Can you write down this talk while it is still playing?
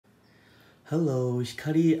Hello,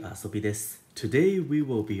 Hikari Asobi desu. Today we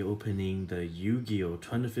will be opening the Yugioh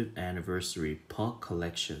 25th Anniversary Pot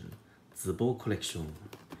Collection, Zubo Collection.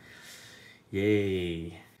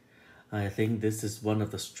 Yay! I think this is one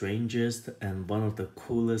of the strangest and one of the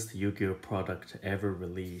coolest Yu-Gi-Oh product ever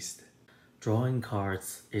released. Drawing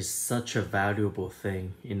cards is such a valuable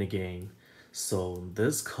thing in the game, so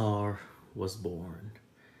this card was born.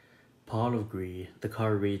 Pot of Greed, the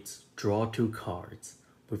card reads, draw 2 cards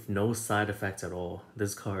with no side effects at all.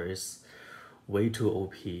 This card is way too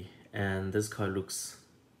OP, and this card looks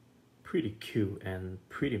pretty cute and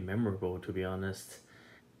pretty memorable, to be honest.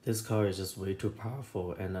 This card is just way too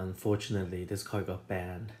powerful, and unfortunately this card got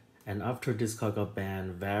banned. And after this card got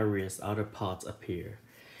banned, various other pots appear,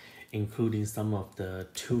 including some of the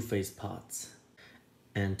two-faced pots.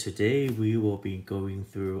 And today we will be going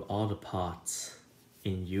through all the pots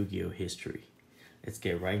in Yu-Gi-Oh history. Let's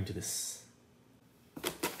get right into this.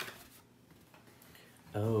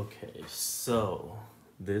 Okay, so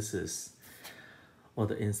this is what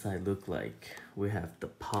the inside look like. We have the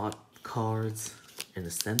pot cards in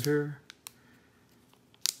the center.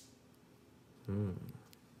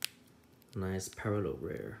 Nice parallel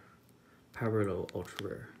rare. Parallel ultra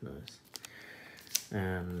rare, nice.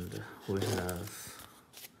 And we have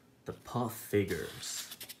the pot figures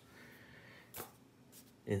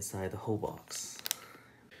inside the whole box.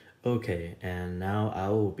 Okay, and now I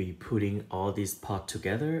will be putting all these pots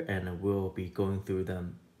together and we'll be going through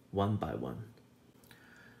them one by one.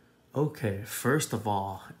 Okay, first of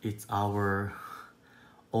all, it's our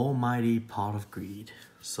almighty Pot of Greed.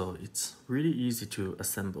 So it's really easy to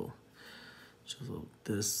assemble. So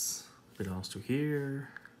this belongs to here.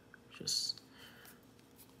 Just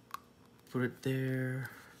put it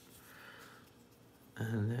there.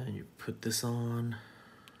 And then you put this on.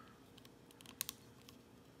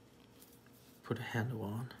 Put a handle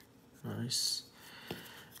on, nice,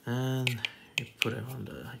 and you put it on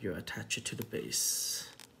you attach it to the base.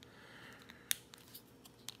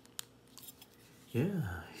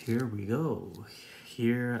 Yeah, here we go.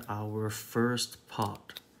 Here our first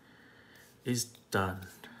pot is done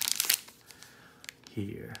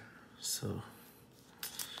here. So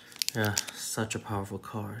yeah, such a powerful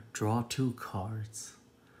card. Draw 2 cards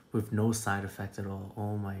with no side effect at all.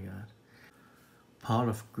 Oh my god. Pot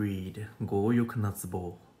of Greed,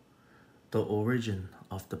 Zubo, the origin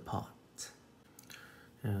of the pot.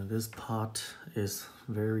 And this pot is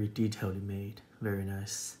very detailedly made, very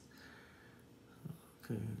nice.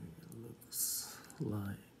 Okay, it looks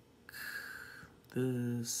like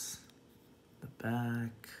this, the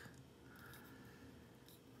back,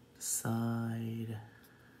 the side,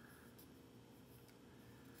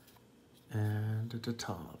 and at the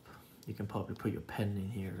top. You can probably put your pen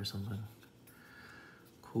in here or something.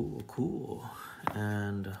 Cool, cool.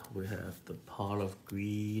 And we have the Pot of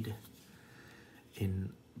Greed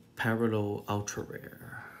in parallel ultra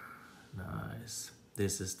rare. Nice.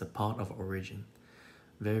 This is the Pot of Origin.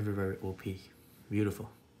 Very, very OP. Beautiful.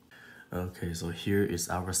 Okay, so here is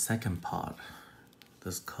our second pot.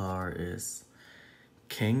 This card is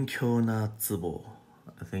Kenkyona Zubo.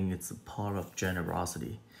 I think it's a Pot of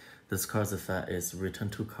Generosity. This card's effect is return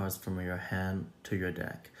 2 cards from your hand to your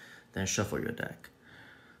deck, then shuffle your deck.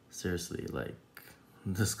 Seriously, like,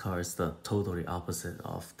 this card is the totally opposite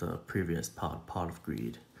of the previous Pot of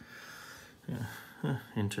Greed. Yeah,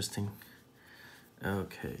 interesting.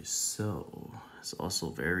 Okay, so it's also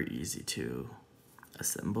very easy to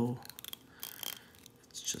assemble.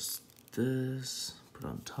 It's just this, put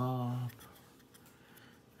on top,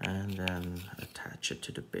 and then attach it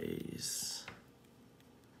to the base.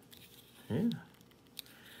 Yeah,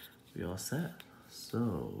 we all set.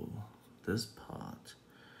 So this pot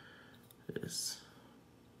is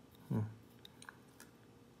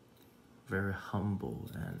very humble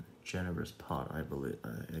and generous pot, I believe,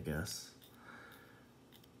 I guess.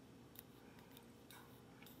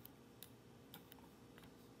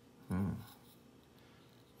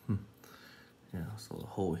 Yeah, so the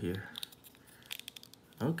hole here.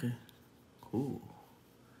 Okay, cool.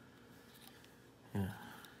 Yeah.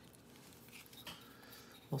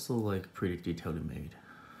 Also, like, pretty detailedly made.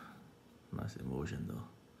 Nice emotion though.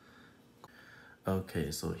 Okay,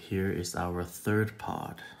 so here is our third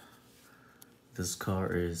pot. This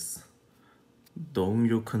card is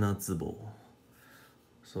Dongyokuna Zubo.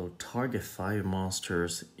 So target 5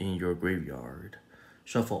 monsters in your graveyard.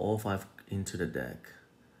 Shuffle all 5 into the deck.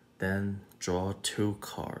 Then draw 2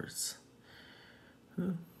 cards.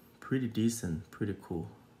 Pretty decent, pretty cool.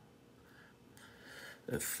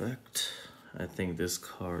 Effect. I think this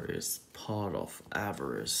card is Pot of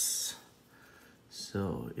Avarice.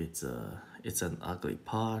 So it's an ugly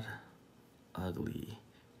pot ugly,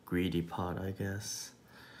 greedy pot, I guess.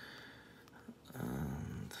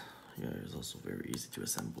 And yeah, it's also very easy to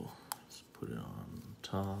assemble. Let's put it on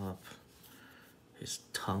top. His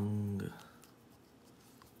tongue.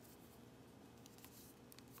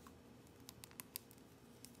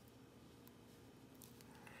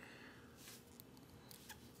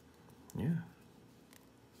 Yeah.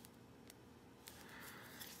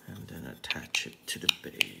 And then attach it to the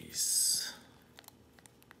base.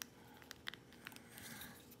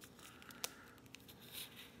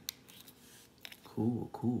 Cool,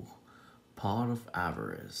 cool. Pot of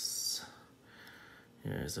Avarice.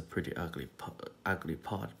 Yeah, it's a pretty ugly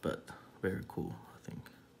pot, but very cool, I think.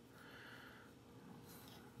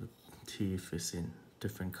 The teeth is in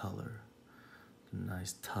different color.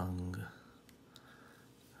 Nice tongue.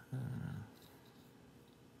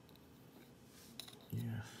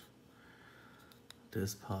 Yeah.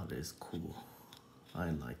 This pot is cool. I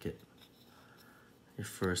like it. It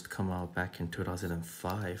first come out back in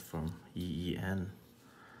 2005 from EEN.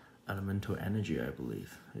 Elemental Energy, I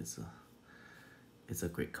believe. It's a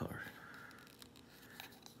great card.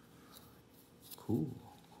 Cool,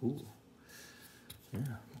 cool.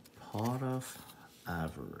 Yeah, Pot of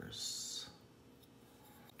Avarice.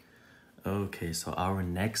 Okay, so our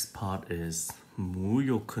next pot is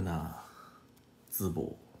Muyokuna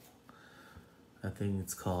Zibo. I think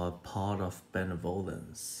it's called Pot of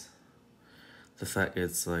Benevolence. The fact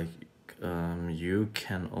it's like you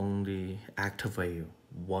can only activate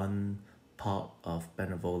one pot of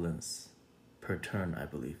Benevolence per turn, I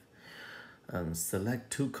believe.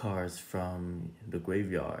 Select 2 cards from the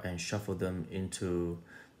graveyard and shuffle them into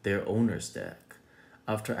their owner's deck.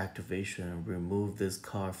 After activation, remove this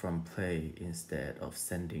card from play instead of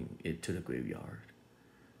sending it to the graveyard.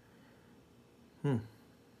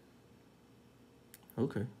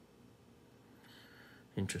 Okay.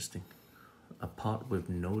 Interesting. A pot with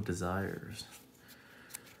no desires.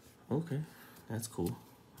 Okay, that's cool.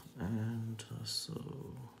 And so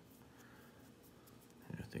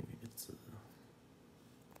I think it's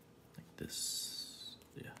like this.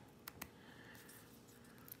 Yeah.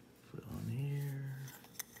 Put it on here.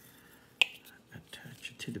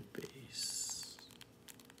 Attach it to the base.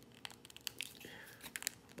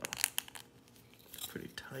 Wow. Pretty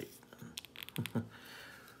tight.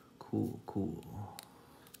 Cool, cool.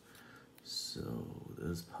 So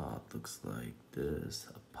this pot looks like this.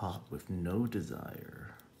 A pot with no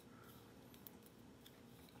desire.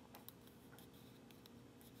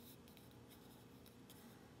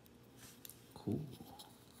 Cool.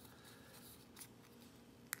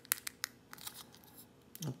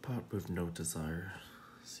 A pot with no desire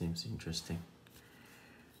seems interesting.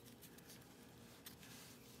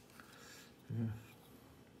 Yeah.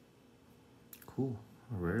 Cool.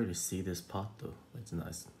 I rarely see this pot though. It's a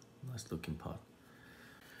nice looking pot.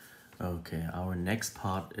 Okay, our next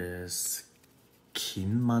pot is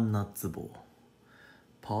Kinmanatsubo,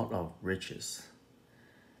 Pot of Riches.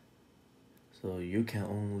 So you can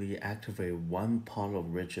only activate 1 Pot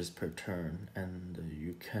of Riches per turn, and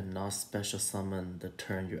you cannot special summon the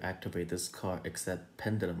turn you activate this card except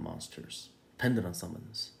Pendulum monsters. Pendulum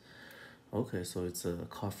summons. Okay, so it's a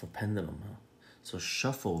card for Pendulum, huh? So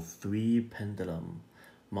shuffle 3 Pendulum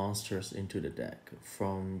monsters into the deck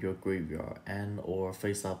from your graveyard and or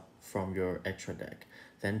face up from your extra deck.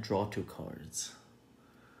 Then draw 2 cards.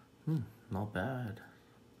 Not bad.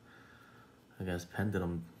 I guess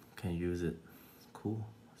Pendulum can use it. Cool.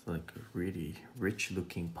 It's like a really rich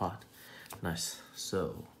looking pot. Nice.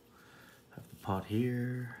 So have the pot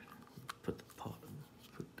here. Put the pot.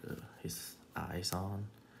 Put his eyes on.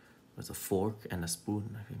 There's a fork and a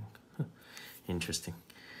spoon, I think. Interesting.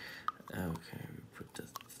 Okay, we put the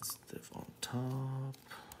stuff on top.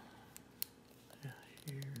 Yeah,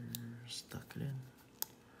 here, stuck it in.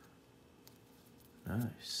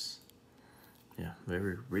 Nice. Yeah,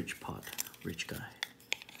 very rich pot, rich guy.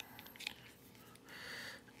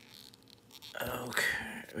 Okay,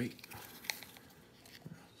 wait.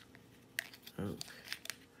 Okay.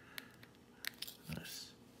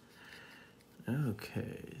 Nice.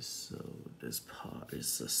 Okay, so this pot is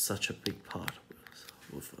such a big pot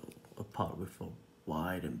with a pot with a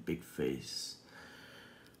wide and big face.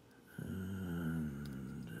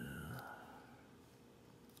 And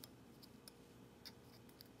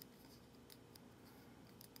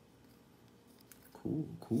cool,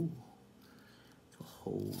 cool. A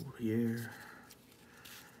hole here.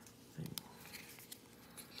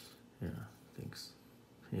 Yeah, thanks.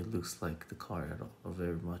 It looks like the card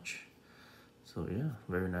very much. So yeah,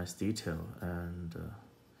 very nice detail and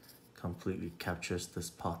completely captures this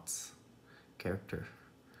pot's character.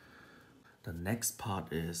 The next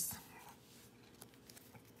pot is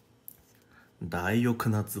Daiyoko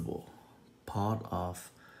na Tsubo, part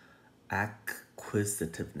of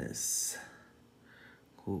Acquisitiveness.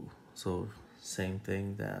 Cool. So same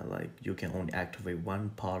thing that like you can only activate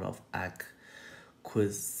one part of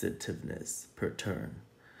Acquisitiveness per turn.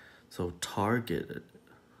 So targeted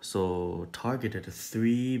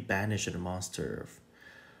 3 banished monster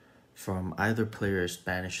from either player's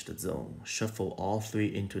banished zone. Shuffle all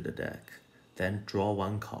 3 into the deck. Then draw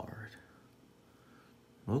 1 card.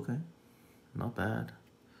 Okay. Not bad.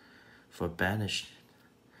 For banished.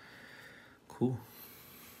 Cool.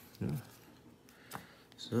 Yeah.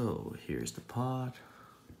 So here's the pot.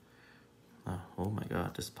 Oh my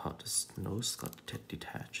god, this nose got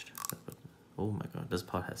detached. Oh my god, this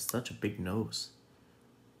pot has such a big nose.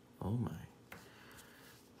 Oh my.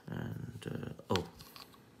 And, oh.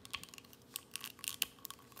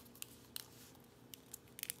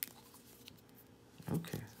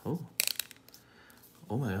 Okay, oh.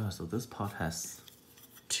 Oh my god, so this pot has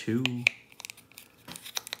two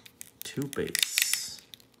base.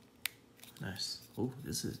 Nice. Oh,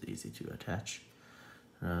 this is easy to attach.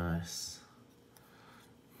 Nice.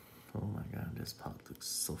 Oh my god, this pot looks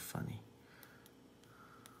so funny.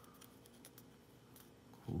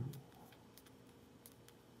 Ooh.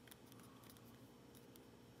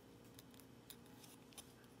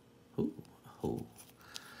 Ooh. Oh.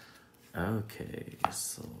 Okay,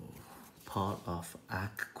 so part of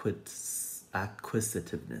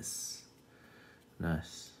Acquisitiveness.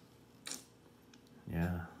 Nice.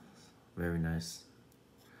 Yeah, very nice.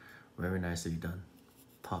 Very nicely done.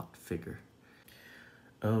 Pot figure.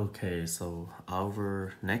 Okay, so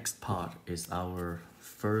our next pot is our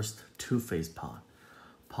first two-phase pot.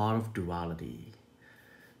 Pot of Duality.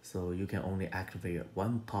 So you can only activate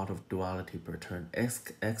 1 pot of Duality per turn.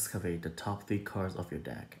 Excavate the top 3 cards of your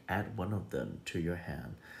deck. Add 1 of them to your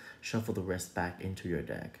hand. Shuffle the rest back into your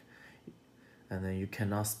deck. And then you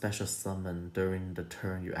cannot special summon during the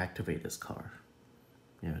turn you activate this card.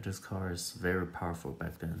 Yeah, this card is very powerful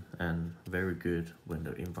back then and very good when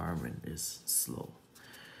the environment is slow.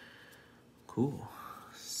 Cool.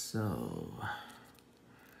 So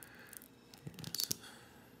it's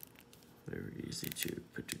very easy to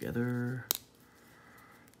put together.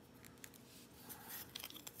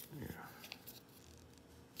 Yeah.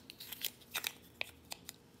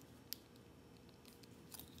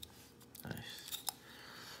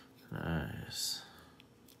 Nice.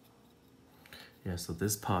 Yeah, so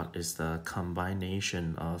this part is the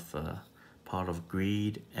combination of part of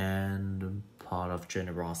greed and part of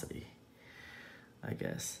generosity, I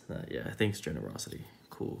guess. Yeah, I think it's generosity.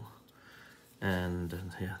 Cool.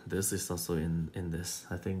 And yeah, this is also in this.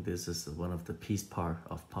 I think this is one of the piece part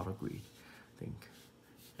of pot of greed. I think,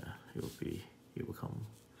 yeah, it will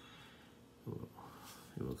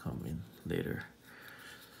come in later.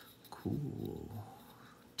 Cool.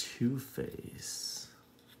 Two-Face.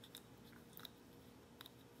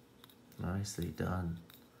 Nicely done.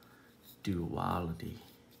 Duality.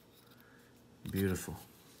 Beautiful.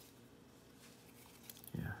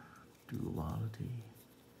 Yeah, Duality.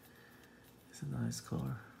 It's a nice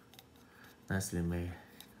car. Nicely made.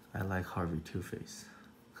 I like Harvey Two-Face.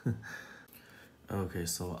 Okay,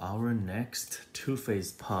 so our next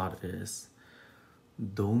Two-Face pot is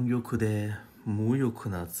Dongyoku de Muyoku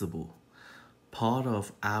na Tsubo. Part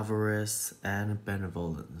of Avarice and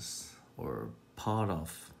Benevolence, or part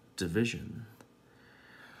of Division.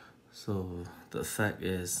 So the effect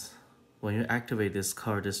is, when you activate this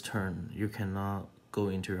card this turn, you cannot go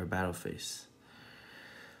into your battle phase.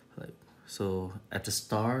 So at the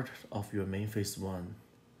start of your main phase 1,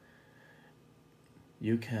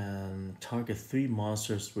 you can target 3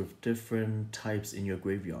 monsters with different types in your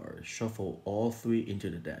graveyard. Shuffle all 3 into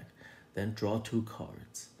the deck, then draw 2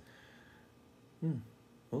 cards.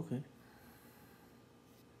 Okay.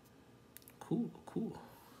 Cool.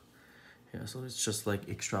 Yeah, so it's just like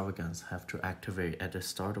Extravagance, have to activate at the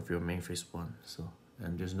start of your main phase 1. So,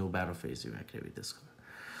 and there's no battle phase, you activate this card.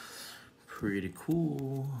 Pretty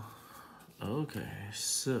cool. Okay,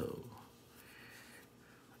 so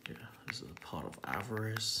yeah, this is a pot of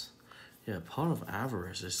Avarice. Yeah, pot of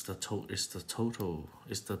Avarice is the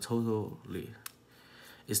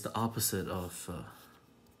opposite of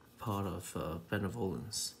pot of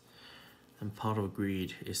Benevolence, and pot of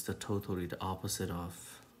Greed is totally the opposite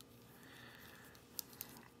of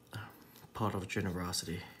pot of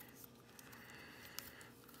Generosity.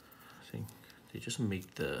 I think they just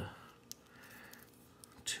make the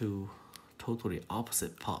 2 totally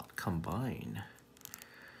opposite pot combine,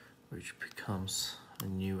 which becomes a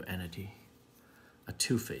new entity. A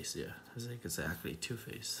Two-Face, yeah. That's like exactly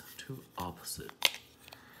Two-Face. 2 opposite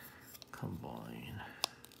combine.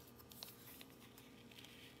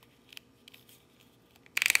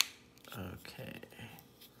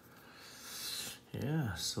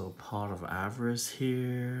 Yeah, so pot of avarice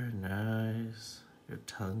here. Nice. Your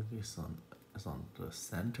tongue is on the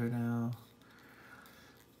center now.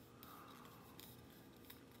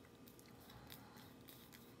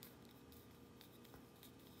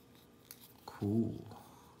 Cool.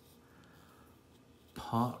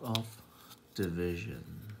 Pot of division.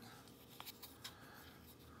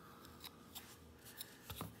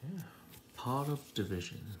 Yeah, pot of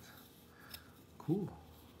division. Cool.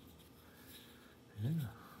 Yeah,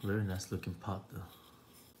 very nice looking pot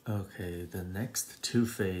though. Okay, the next two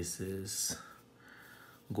phases.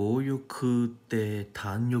 強欲で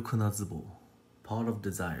貪欲な壺. Pot of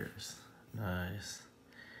desires. Nice.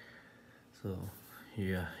 So,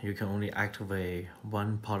 yeah, you can only activate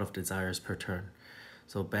one pot of desires per turn.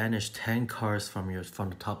 So banish 10 cards from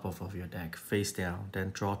the top of your deck, face down,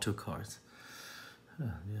 then draw 2 cards.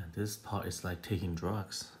 Yeah, this pot is like taking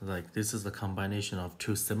drugs. Like this is the combination of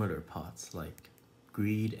two similar pots, like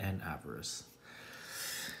greed and avarice.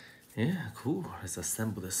 Yeah, cool. Let's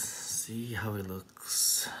assemble this. See how it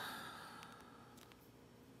looks.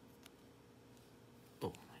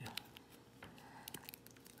 Oh, yeah.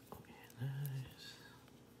 Okay, nice.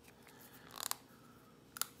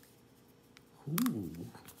 Ooh.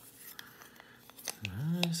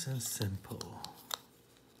 Nice and simple.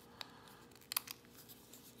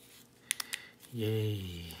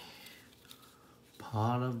 Yay.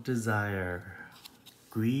 Pot of desire,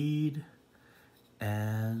 greed,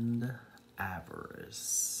 and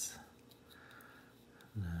avarice.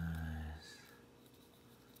 Nice.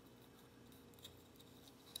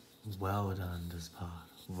 Well done, this pot.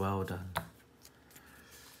 Well done.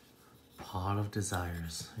 Pot of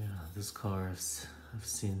desires. Yeah, this card I've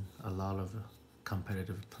seen a lot of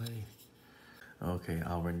competitive play. Okay,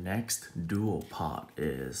 our next dual pot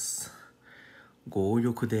is 強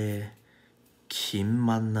欲で金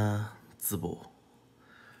満な壺.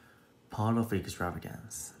 Pot of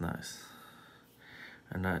extravagance. Nice.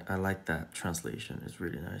 And I like that translation. It's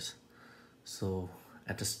really nice. So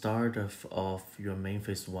at the start of your main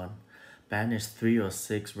phase 1, banish 3 or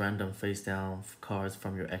 6 random face down cards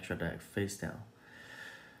from your extra deck face down.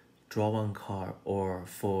 Draw 1 card, or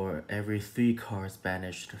for every 3 cards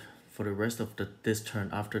banished for the rest of this turn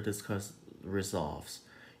after this card resolves,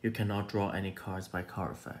 you cannot draw any cards by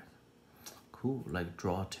card effect. Cool, like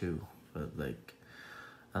draw 2, but like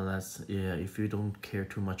unless, yeah, if you don't care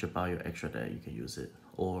too much about your extra deck, you can use it,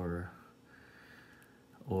 or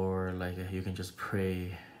like you can just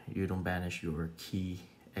pray you don't banish your key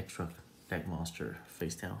extra deck monster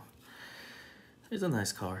face down. It's a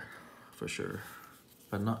nice card for sure,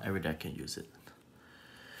 but not every deck can use it.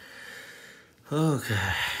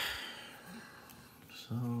 Okay,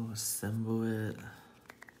 so assemble it.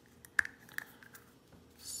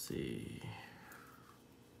 Let's see.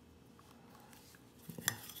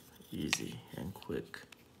 Yeah, easy and quick.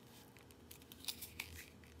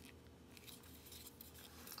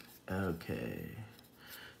 Okay,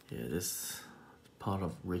 yeah, this pot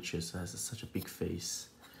of riches has such a big face.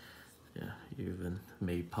 Yeah, you even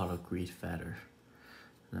made pot of greed fatter.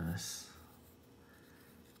 Nice.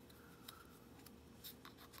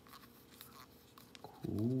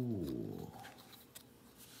 Cool.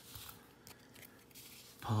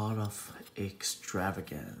 Pot of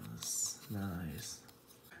extravagance. Nice.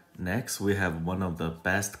 Next, we have one of the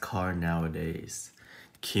best card nowadays.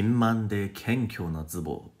 金満で謙虚な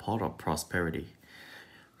壺. Pot of prosperity.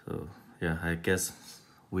 So yeah, I guess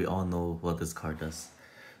we all know what this card does.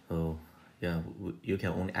 So yeah, you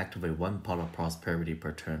can only activate 1 pot of prosperity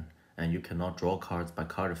per turn, and you cannot draw cards by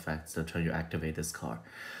card effects the turn you activate this card.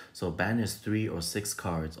 So banish 3 or 6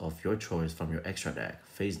 cards of your choice from your extra deck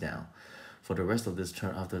face down. For the rest of this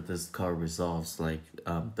turn after this card resolves, like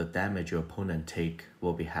the damage your opponent take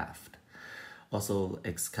will be halved. Also,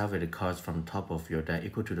 excavated cards from the top of your deck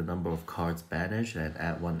equal to the number of cards banished, and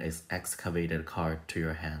add 1 excavated card to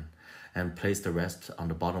your hand, and place the rest on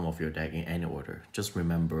the bottom of your deck in any order. Just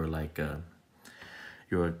remember, like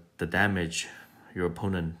the damage your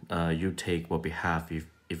opponent you take will be half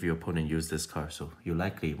if your opponent used this card, so you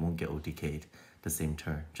likely won't get OTK'd the same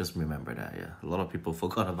turn. Just remember that. Yeah, a lot of people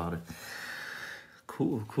forgot about it.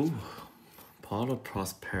 Cool, cool. Pot of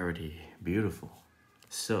prosperity, beautiful.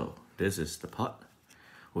 So this is the pot.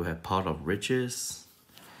 We have pot of riches,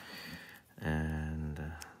 and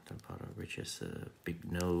the pot of riches, big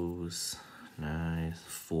nose, nice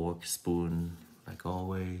fork, spoon, like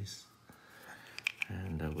always.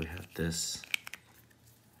 And we have this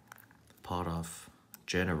pot of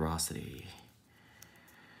generosity.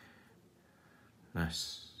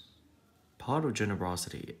 Nice. Pot of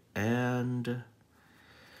generosity and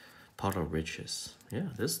Pot of Riches. Yeah,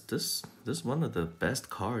 this one of the best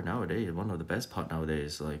card nowadays. One of the best pot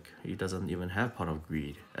nowadays. Like, he doesn't even have Pot of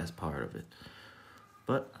Greed as part of it.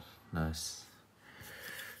 But nice.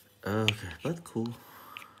 Okay, but cool.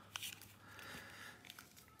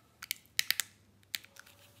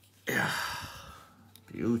 Yeah.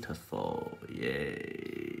 Beautiful.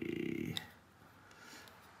 Yay.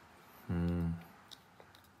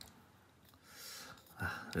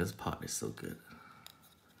 This pot is so good.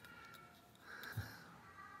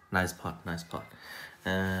 Nice pot, nice pot.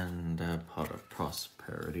 And a pot of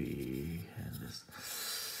prosperity. And this,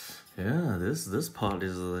 yeah, this pot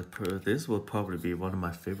is like, this will probably be one of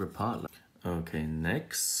my favorite pots. Okay,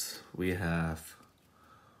 next we have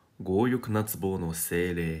強欲な壺の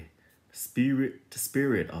精霊 the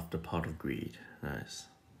spirit of the pot of greed. Nice.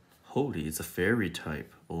 Holy, it's a fairy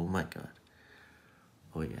type. Oh my god.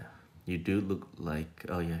 Oh yeah. You do look like,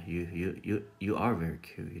 oh yeah, you are very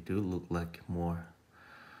cute. You do look like more,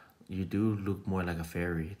 you do look more like a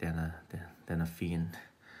fairy than a fiend.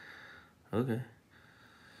 Okay.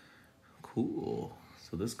 Cool.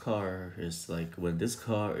 So this card is like, when this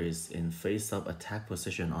card is in face-up attack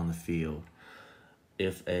position on the field,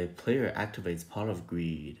 if a player activates Pot of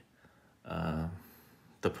Greed,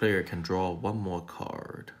 the player can draw one more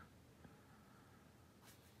card.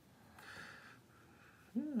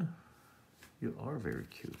 Yeah. You are very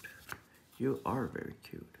cute. You are very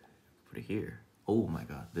cute. Put it here. Oh my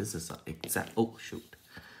god, this is a exact, oh shoot.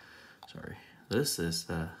 Sorry. This is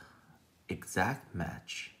a exact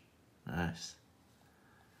match. Nice.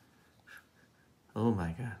 Oh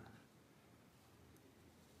my god.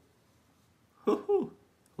 Woohoo!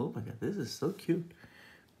 Oh my god, this is so cute.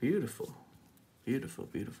 Beautiful. Beautiful,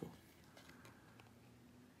 beautiful.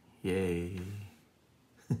 Yay.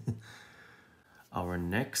 Our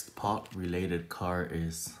next pot related card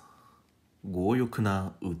is 強欲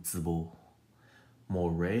な壺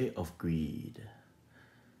Moray of Greed.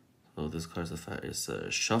 So this card's effect is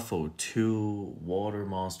shuffle 2 water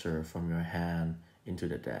monster from your hand into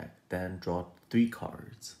the deck, then draw 3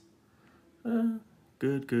 cards.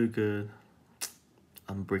 Good, good, good.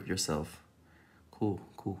 Unbreak yourself. Cool,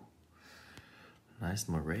 cool. Nice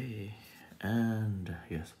Moray. And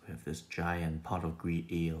yes, we have this giant Pot of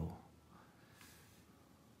Greed eel.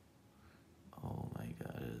 Oh my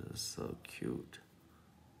god, it is so cute.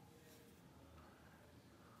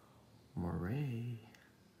 Moray.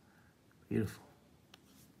 Beautiful.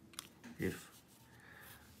 Beautiful.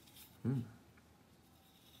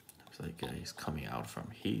 Looks like he's coming out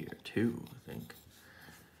from here too, I think.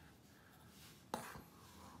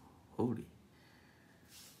 Holy.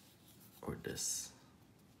 Or this.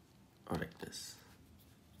 Or like this.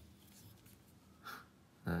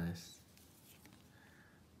 Nice.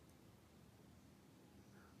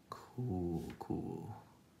 Cool, cool.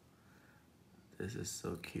 This is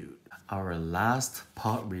so cute. Our last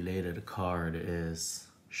pot related card is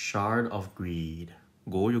Shard of Greed.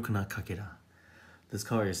 強欲なかけら. This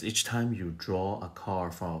card is each time you draw a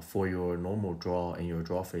card for your normal draw in your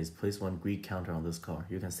draw phase, place 1 greed counter on this card.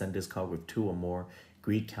 You can send this card with 2 or more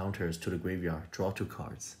greed counters to the graveyard. Draw 2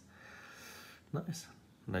 cards. Nice.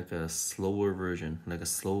 Like a slower version, like a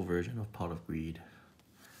slow version of Pot of Greed.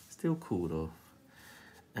 Still cool though.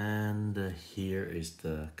 And here is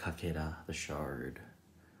the kakera, the shard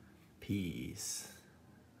piece.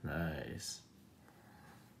 Nice.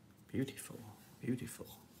 Beautiful, beautiful.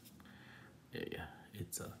 Yeah,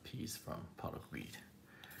 it's a piece from Pot of Greed.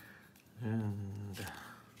 And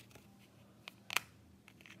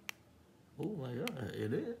oh my god,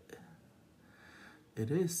 it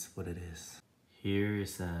is what it is. Here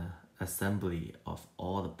is an assembly of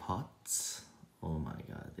all the pots. Oh my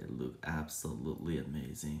god, they look absolutely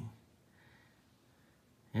amazing.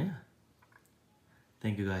 Yeah.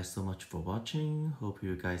 Thank you guys so much for watching. Hope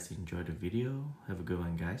you guys enjoyed the video. Have a good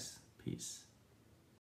one, guys. Peace.